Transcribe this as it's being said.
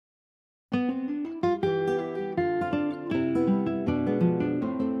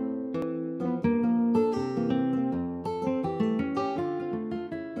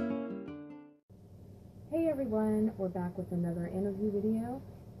back with another interview video,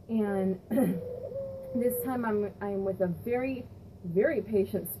 and this time I'm with a very, very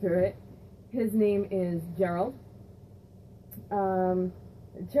patient spirit. His name is Gerald.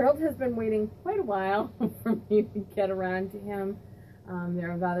 Gerald has been waiting quite a while for me to get around to him.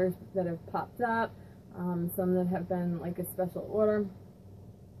 There are others that have popped up, some that have been like a special order,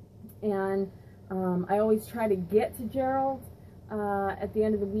 and I always try to get to Gerald at the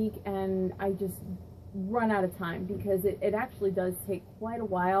end of the week, and I just run out of time because it actually does take quite a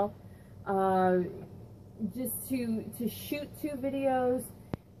while just to shoot 2 videos,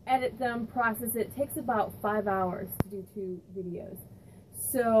 edit them, process it. It takes about 5 hours to do 2 videos.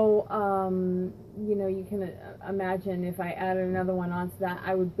 So, you know, you can imagine if I added another one onto that,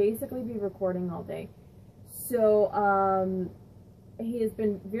 I would basically be recording all day. So, he has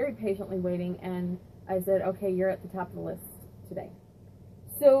been very patiently waiting, and I said, okay, you're at the top of the list today.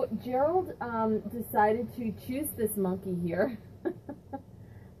 So, Gerald decided to choose this monkey here.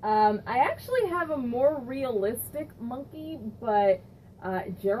 I actually have a more realistic monkey, but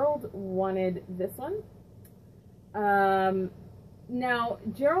Gerald wanted this one. Now,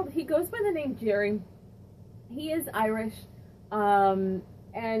 Gerald, he goes by the name Jerry. He is Irish, and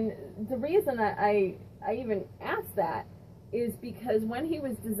the reason that I even asked that is because when he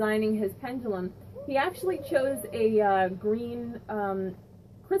was designing his pendulum, he actually chose a green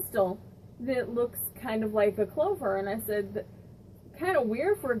crystal that looks kind of like a clover, and I said, kind of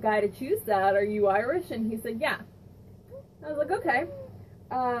weird for a guy to choose that. Are you Irish? And he said, yeah. I was like, okay.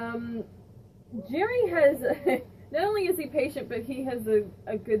 Jerry has, not only is he patient, but he has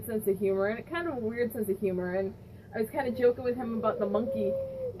a good sense of humor, and a kind of a weird sense of humor, and I was kind of joking with him about the monkey,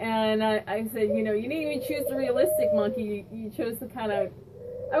 and I said, you know, you didn't even choose the realistic monkey, you chose the kind of,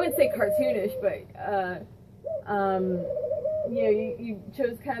 I wouldn't say cartoonish, but, you know, you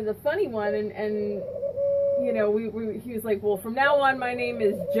chose kind of the funny one, and you know, he was like, well, from now on, my name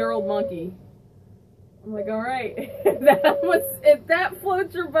is Gerald Monkey. I'm like, all right, if that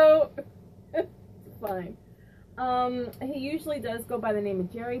floats your boat, it's fine. He usually does go by the name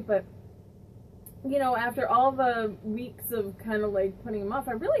of Jerry, but, you know, after all the weeks of kind of like putting him off,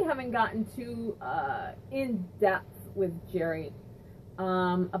 I really haven't gotten too in depth with Jerry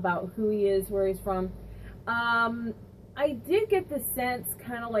about who he is, where he's from. I did get the sense,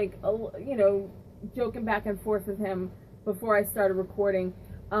 kind of like, you know, joking back and forth with him before I started recording.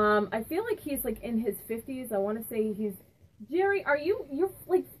 I feel like he's like in his 50s. I want to say he's, Jerry,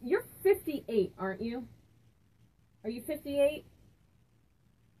 you're 58, aren't you? Are you 58?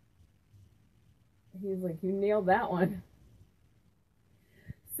 He's like, you nailed that one.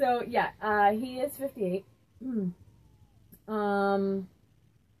 So yeah, he is 58.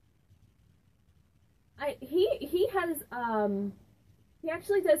 He has, he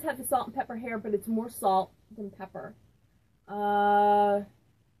actually does have the salt and pepper hair, but it's more salt than pepper.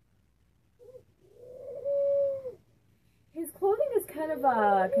 His clothing is kind of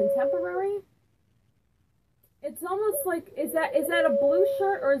contemporary. It's almost like, is that a blue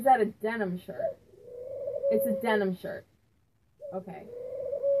shirt or is that a denim shirt? It's a denim shirt. Okay.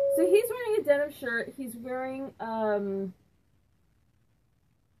 So he's wearing a denim shirt. He's wearing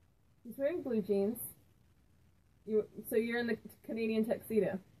blue jeans. So you're in the Canadian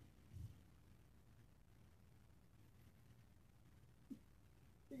tuxedo.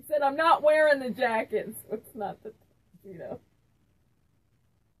 He said, I'm not wearing the jacket, so it's not the tuxedo.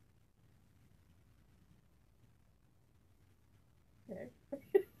 Okay.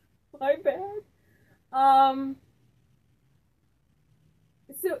 My bad.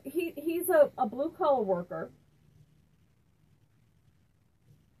 So he's a blue collar worker.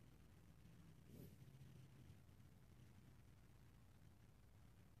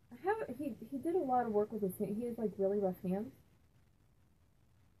 He did a lot of work with his hand. He has like really rough hands.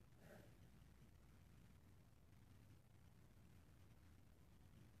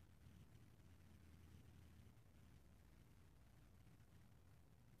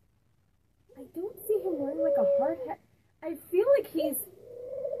 I don't see him wearing like a hard hat. I feel like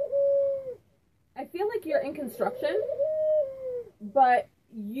you're in construction, but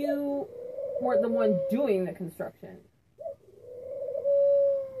you weren't the one doing the construction.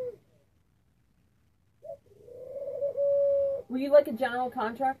 Were you like a general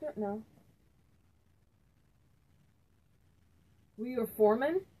contractor? No. Were you a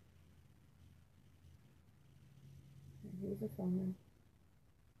foreman? He was a foreman.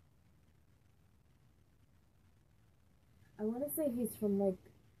 I want to say he's from like,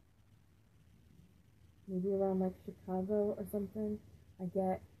 maybe around like Chicago or something. I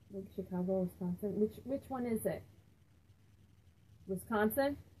get like Chicago, Wisconsin. Which one is it?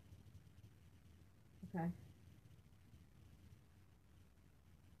 Wisconsin? Okay.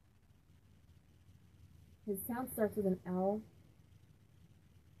 His sound starts with an L.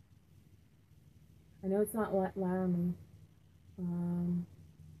 I know it's not Laramie.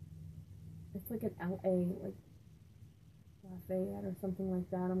 It's like an L-A, like Lafayette or something like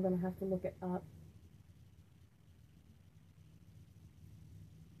that. I'm going to have to look it up.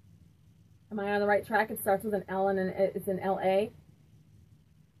 Am I on the right track? It starts with an L and it's an L-A.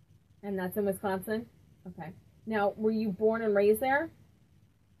 And that's in Wisconsin? Okay. Now, were you born and raised there?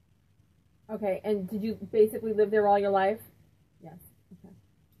 Okay, and did you basically live there all your life? Yes. Okay.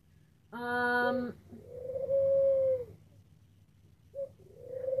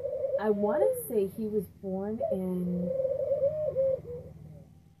 I want to say he was born in...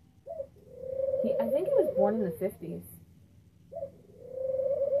 I think he was born in the 50s.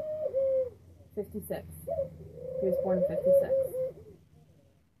 56. He was born in 56.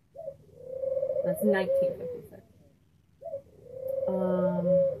 That's 1956.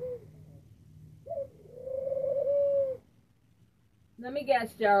 Let me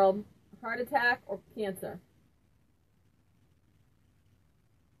guess, Gerald. Heart attack or cancer?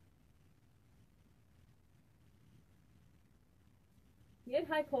 He had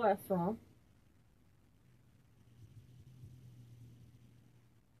high cholesterol.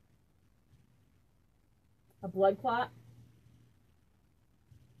 A blood clot?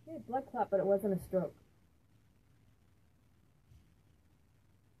 He had a blood clot, but it wasn't a stroke.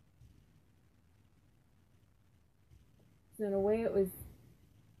 So in a way it was...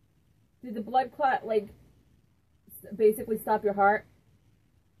 Did the blood clot, like, basically stop your heart?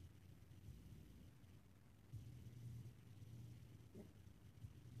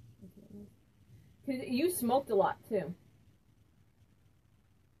 Because you smoked a lot, too.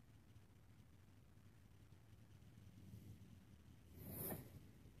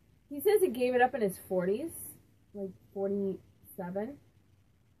 He says he gave it up in his 40s, like 47.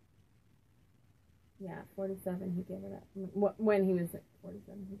 Yeah, 47 he gave it up. When he was at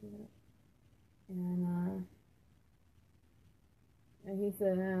 47 he gave it up. And he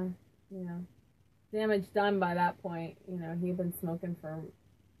said, you know, damage done by that point. You know, he'd been smoking for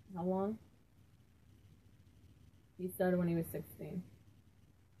how long? He started when he was 16.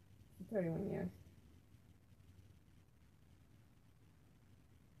 31 years.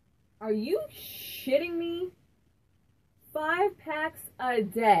 Are you shitting me? 5 packs a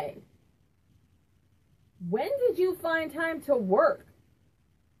day. When did you find time to work?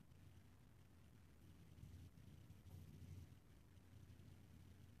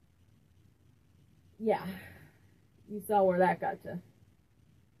 Yeah. You saw where that got you.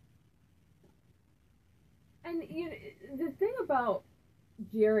 And the thing about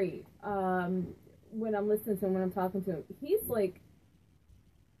Jerry, when I'm listening to him, when I'm talking to him, he's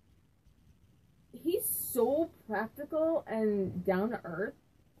so practical and down to earth.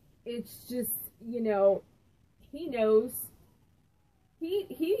 It's just, you know, he knows.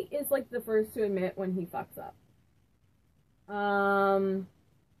 He is like the first to admit when he fucks up.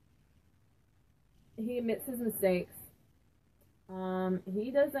 He admits his mistakes.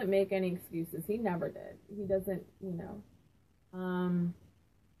 He doesn't make any excuses. He never did. He doesn't, you know.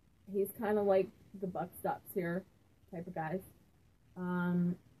 He's kind of like the buck stops here type of guys.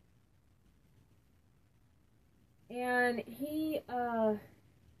 And he's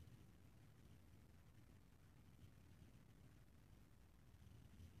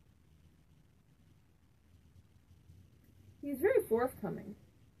very forthcoming.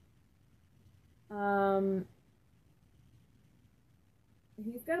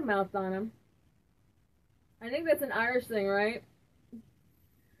 He's got a mouth on him. I think that's an Irish thing, right?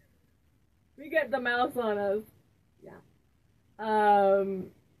 We get the mouth on us. Yeah.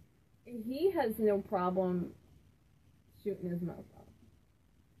 He has no problem shooting his mouth off.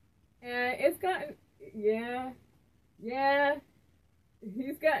 And it's gotten, yeah.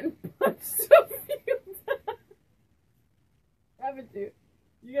 He's gotten punched a few times. Haven't you?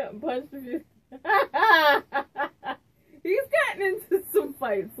 You got punched a few times. He's gotten into some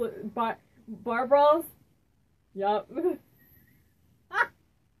fights. Bar brawls? Yup.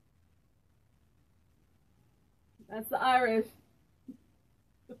 That's the Irish.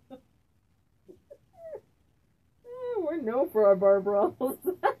 We're known for our bar brawls.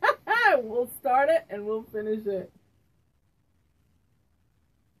 We'll start it and we'll finish it.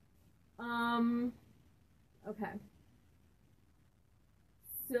 Okay.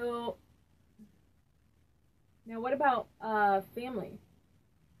 So, now what about family?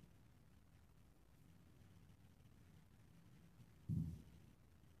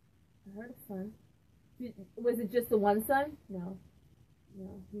 I heard a son. Was it just the one son? No.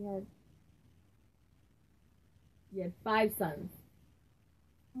 He had 5 sons.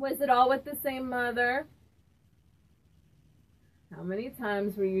 Was it all with the same mother? How many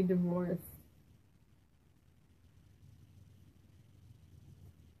times were you divorced?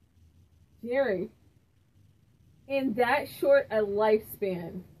 Jerry, in that short a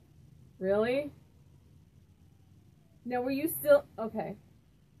lifespan. Really? Now, were you still... Okay.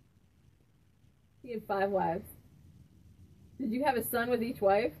 He had 5 wives. Did you have a son with each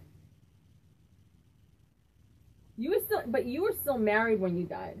wife? You were still... But you were still married when you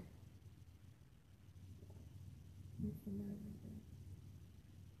died.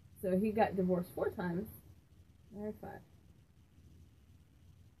 So he got divorced 4 times. Married 5.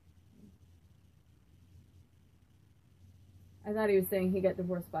 I thought he was saying he got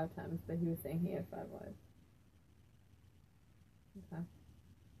divorced 5 times, but he was saying he had 5 wives. Okay.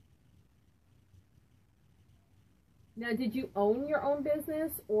 Now, did you own your own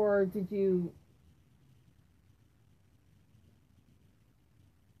business, or did you...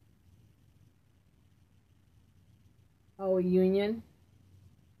 Oh, a union?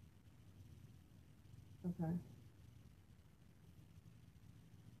 Okay.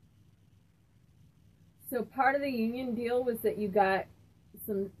 So part of the union deal was that you got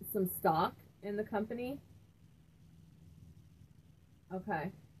some stock in the company?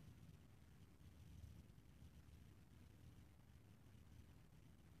 Okay.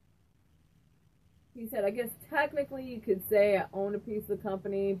 He said, I guess technically you could say I own a piece of the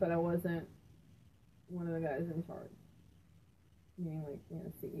company, but I wasn't one of the guys in charge. Meaning like, you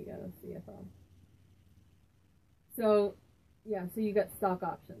know, CEO, CFO. So, yeah, so you got stock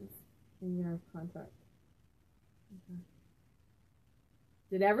options in your contract. Okay.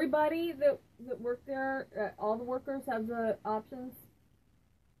 Did everybody that worked there, all the workers have the options?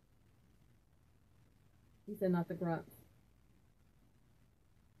 He said not the grunts.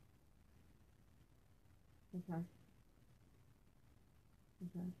 Okay.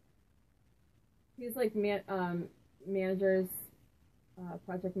 Okay. He's like managers,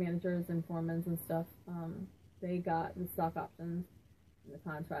 project managers and foremans and stuff. They got the stock options in the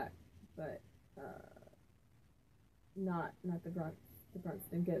contract, but not the grunts. The grunts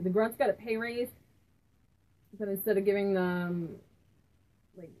didn't get it. The grunts got a pay raise, but instead of giving them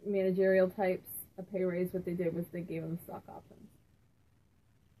like managerial types a pay raise, what they did was they gave them stock options.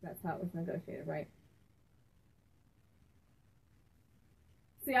 That's how it was negotiated, right?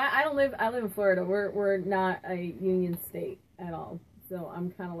 See, I live in Florida. We're not a union state at all. So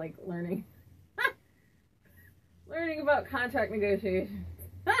I'm kind of like learning about contract negotiations.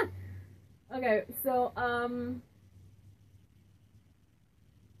 Okay, so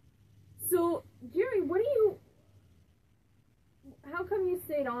Jerry, how come you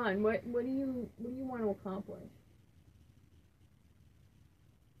stayed on? What do you want to accomplish?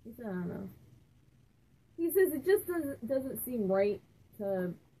 He said, I don't know. He says it just doesn't seem right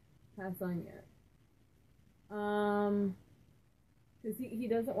to pass on yet. Because he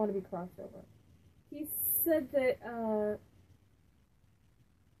doesn't want to be crossed over. He said that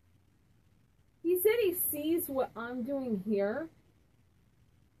he said he sees what I'm doing here.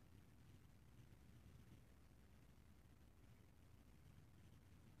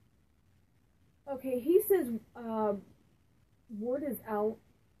 Okay, he says word is out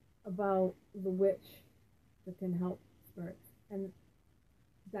about the witch that can help spirits, and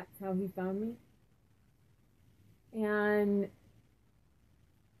that's how he found me. And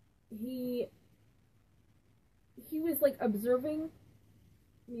he was like observing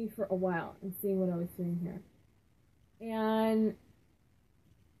me for a while and seeing what I was doing here. And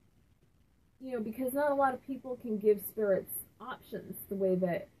you know, because not a lot of people can give spirits options the way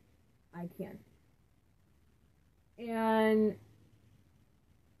that I can. And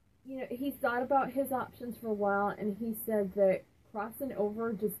you know, he thought about his options for a while, and he said that crossing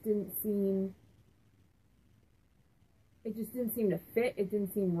over just didn't seem to fit. It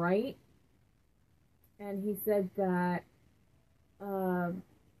didn't seem right. And he said that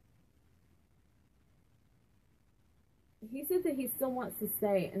he still wants to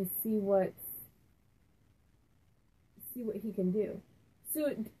stay and see what he can do.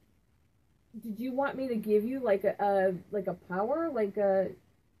 So did you want me to give you like a power, like a...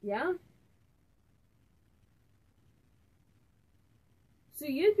 Yeah? So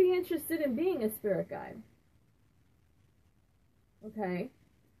you'd be interested in being a spirit guide. Okay.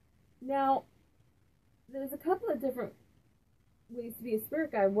 Now, there's a couple of different ways to be a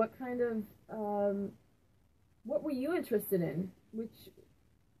spirit guide. What kind of, what were you interested in? Which...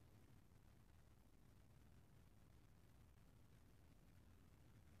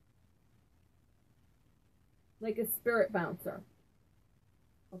 Like a spirit bouncer.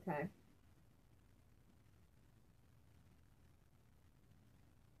 Okay.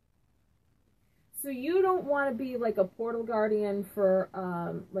 So you don't want to be like a portal guardian for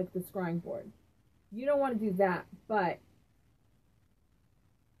like the scrying board. You don't want to do that, but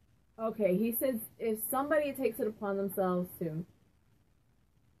okay, he says if somebody takes it upon themselves to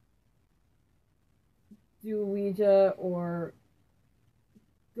do Ouija or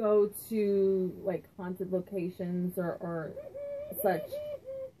go to like haunted locations or such,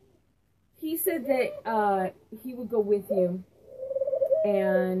 he said that he would go with you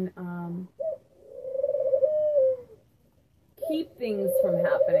and keep things from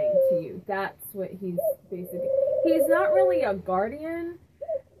happening to you. That's what he's basically. He's not really a guardian,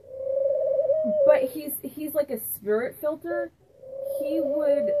 but he's like a spirit filter. He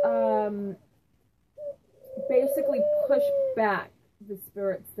would basically push back the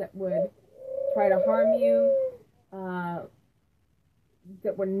spirits that would try to harm you,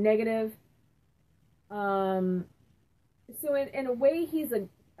 that were negative. So in a way, he's a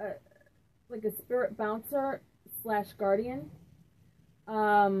like a spirit bouncer / guardian.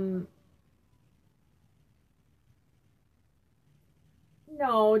 No,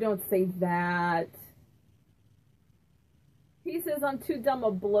 don't say that. He says I'm too dumb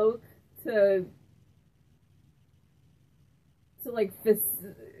a bloke to like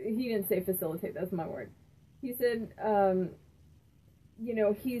he didn't say facilitate, that's my word. He said you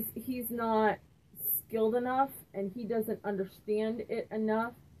know, he's not skilled enough and he doesn't understand it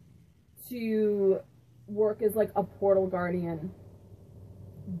enough to work as like a portal guardian,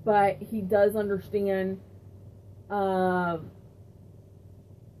 but he does understand how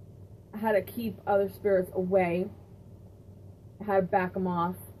to keep other spirits away, how to back them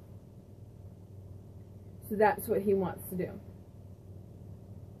off. So that's what he wants to do.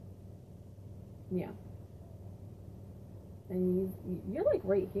 Yeah. And you're like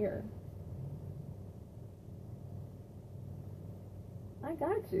right here. I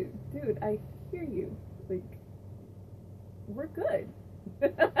got you. Dude, I hear you. Like, we're good.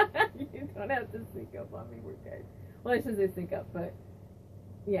 You don't have to sneak up on me. We're good. Well, I shouldn't say sneak up, but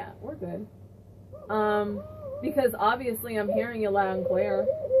yeah, we're good. Because obviously I'm hearing you loud and clear.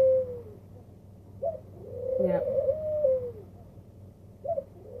 Yeah.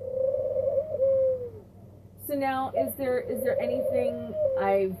 So now, is there anything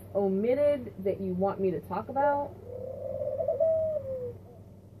I've omitted that you want me to talk about?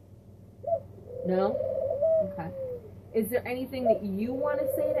 No? Okay. Is there anything that you want to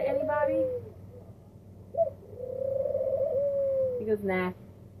say to anybody? He goes, nah.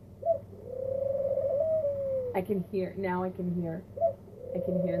 I can hear, now I can hear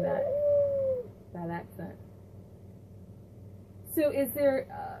that accent. So is there,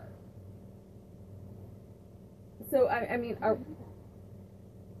 so I mean,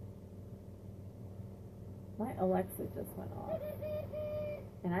 my Alexa just went off,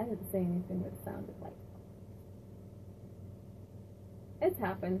 and I didn't say anything that sounded like, it's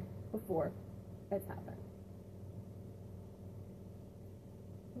happened before, it's happened.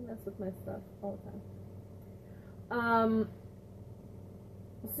 I mess with my stuff all the time.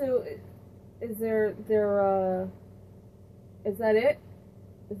 So is there is that it?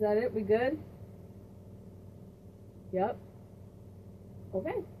 Is that it? We good? Yep.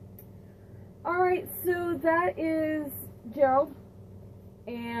 Okay. Alright, so that is Gerald.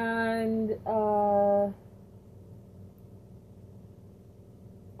 And I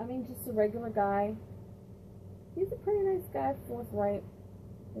mean, just a regular guy. He's a pretty nice guy, forthright,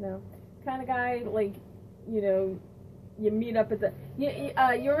 you know, kind of guy, like, you know, you meet up at the,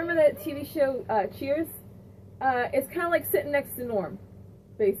 you remember that TV show, Cheers? It's kind of like sitting next to Norm,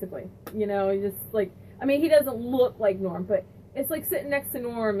 basically, you know, just like, I mean, he doesn't look like Norm, but it's like sitting next to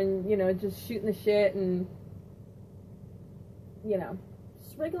Norm and, you know, just shooting the shit and, you know,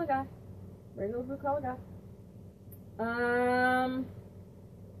 just regular guy, regular blue collar guy.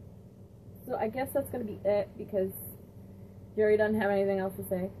 So I guess that's going to be it, because Jerry doesn't have anything else to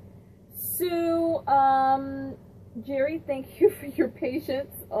say. So, Jerry, thank you for your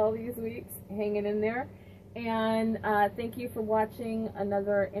patience all these weeks, hanging in there. And thank you for watching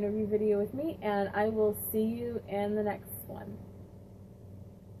another interview video with me, and I will see you in the next one.